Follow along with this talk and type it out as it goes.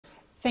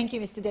Thank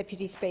you, Mr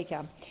Deputy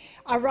Speaker.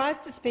 I rise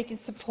to speak in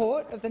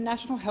support of the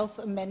National Health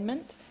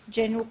Amendment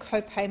General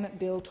Co-Payment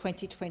Bill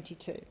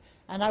 2022,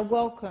 and I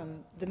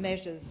welcome the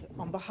measures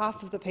on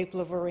behalf of the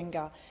people of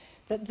Warringah.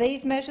 That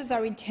these measures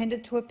are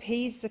intended to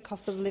appease the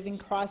cost of living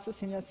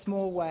crisis in a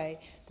small way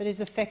that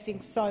is affecting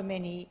so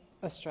many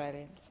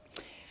Australians.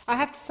 I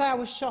have to say I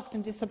was shocked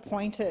and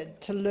disappointed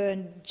to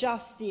learn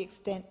just the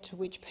extent to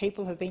which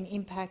people have been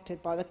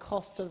impacted by the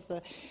cost of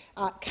the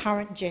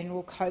current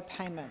general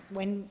co-payment.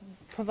 When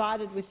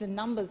provided with the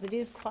numbers, it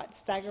is quite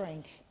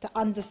staggering to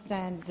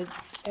understand the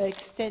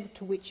extent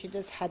to which it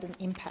has had an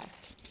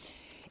impact.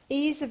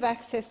 Ease of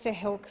access to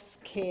health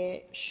care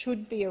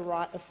should be a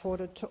right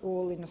afforded to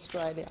all in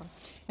Australia.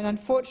 And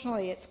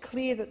unfortunately, it's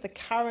clear that the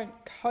current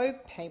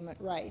co-payment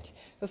rate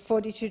of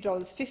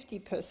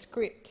 $42.50 per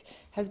script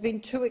has been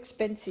too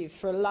expensive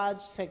for a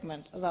large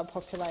segment of our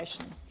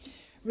population.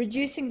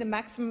 Reducing the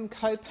maximum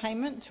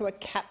co-payment to a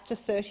cap to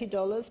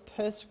 $30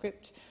 per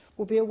script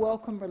will be a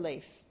welcome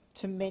relief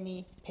to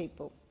many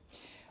people.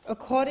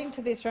 According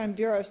to the Australian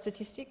Bureau of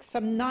Statistics,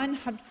 some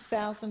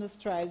 900,000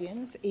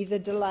 Australians either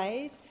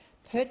delayed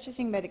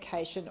purchasing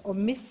medication or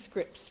missed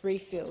scripts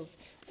refills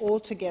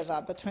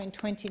altogether between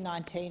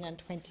 2019 and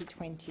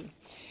 2020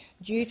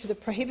 due to the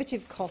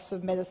prohibitive costs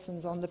of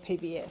medicines on the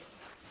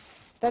PBS.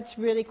 That's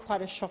really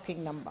quite a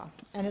shocking number,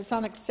 and it's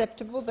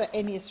unacceptable that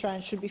any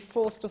Australian should be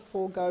forced to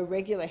forego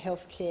regular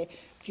health care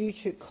due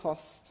to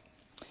cost.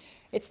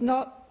 It's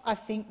not, I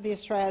think, the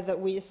Australia that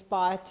we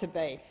aspire to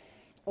be,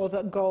 or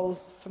the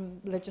goal from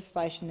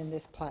legislation in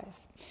this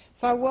place.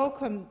 So I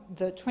welcome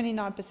the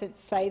 29%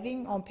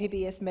 saving on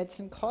PBS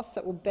medicine costs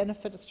that will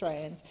benefit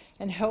Australians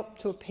and help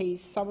to appease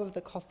some of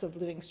the cost of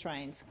living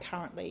strains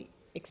currently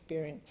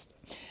experienced.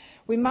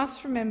 We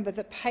must remember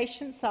that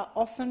patients are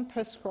often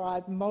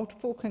prescribed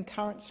multiple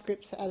concurrent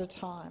scripts at a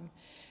time,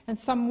 and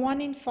some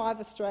 1 in 5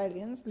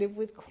 Australians live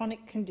with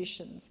chronic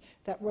conditions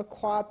that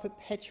require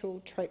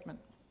perpetual treatment.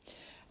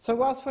 So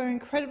whilst we're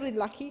incredibly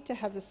lucky to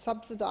have a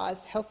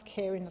subsidised health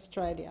care in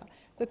Australia,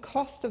 the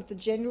cost of the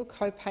general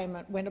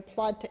co-payment when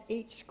applied to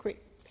each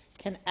script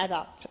can add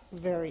up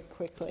very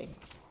quickly.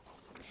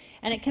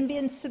 And it can be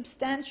a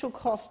substantial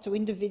cost to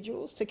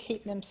individuals to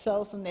keep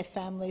themselves and their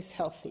families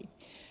healthy.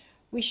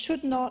 We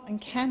should not and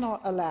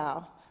cannot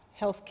allow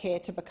health care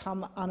to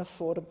become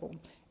unaffordable,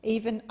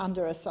 even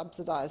under a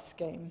subsidised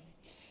scheme.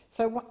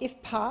 So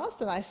if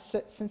passed, and I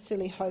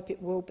sincerely hope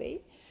it will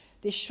be,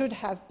 this should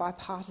have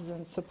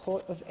bipartisan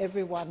support of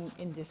everyone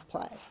in this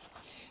place.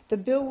 The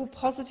bill will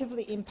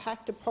positively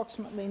impact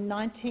approximately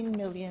 19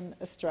 million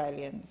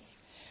Australians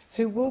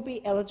who will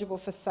be eligible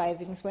for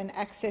savings when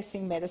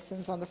accessing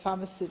medicines on the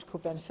Pharmaceutical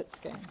Benefit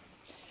Scheme.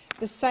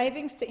 The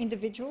savings to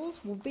individuals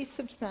will be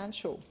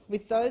substantial,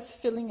 with those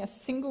filling a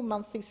single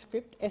monthly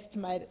script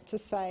estimated to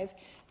save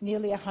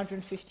nearly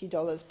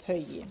 $150 per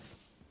year.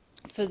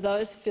 For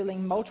those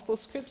filling multiple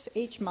scripts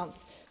each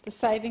month, the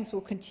savings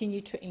will continue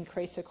to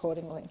increase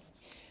accordingly.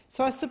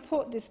 So I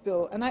support this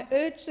bill, and I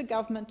urge the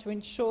government to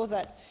ensure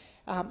that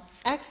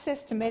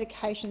access to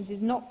medications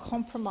is not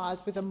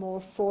compromised with a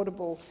more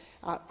affordable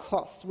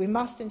cost. We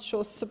must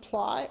ensure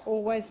supply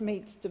always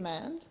meets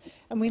demand,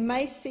 and we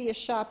may see a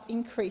sharp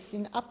increase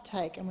in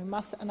uptake,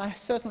 and I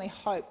certainly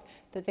hope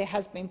that there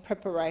has been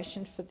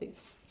preparation for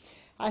this.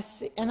 I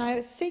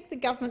seek the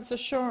government's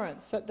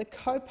assurance that the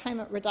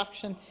co-payment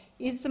reduction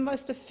is the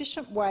most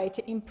efficient way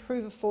to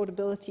improve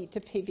affordability to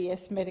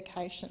PBS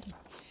medication.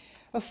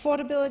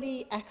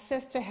 Affordable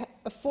access to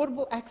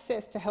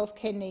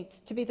healthcare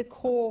needs to be the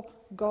core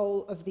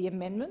goal of the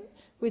amendment,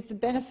 with the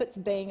benefits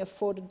being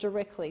afforded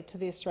directly to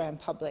the Australian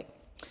public.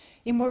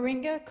 In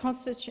Warringah,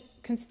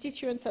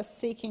 constituents are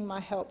seeking my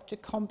help to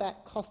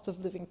combat cost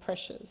of living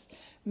pressures.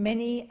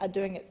 Many are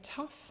doing it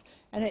tough,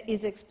 and it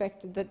is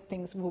expected that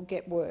things will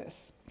get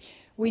worse.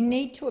 We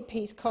need to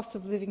appease cost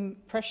of living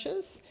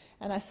pressures,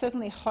 and I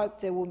certainly hope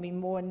there will be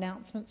more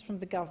announcements from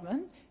the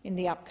government in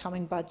the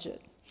upcoming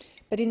budget.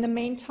 But in the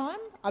meantime,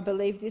 I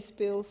believe this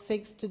bill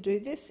seeks to do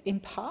this in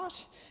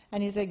part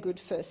and is a good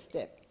first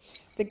step.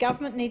 The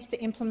government needs to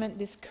implement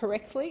this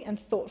correctly and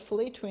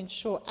thoughtfully to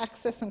ensure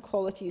access and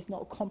quality is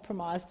not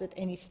compromised at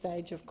any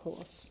stage, of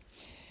course.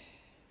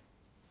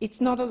 It's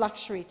not a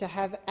luxury to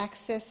have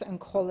access to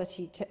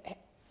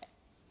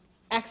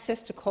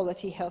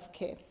quality health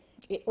care.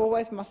 It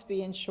always must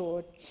be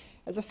ensured.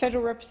 As a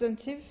federal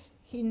representative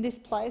in this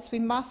place, we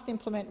must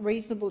implement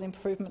reasonable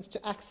improvements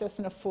to access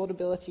and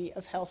affordability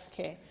of health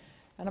care.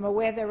 And I'm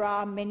aware there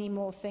are many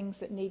more things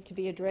that need to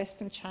be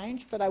addressed and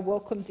changed, but I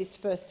welcome this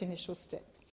first initial step.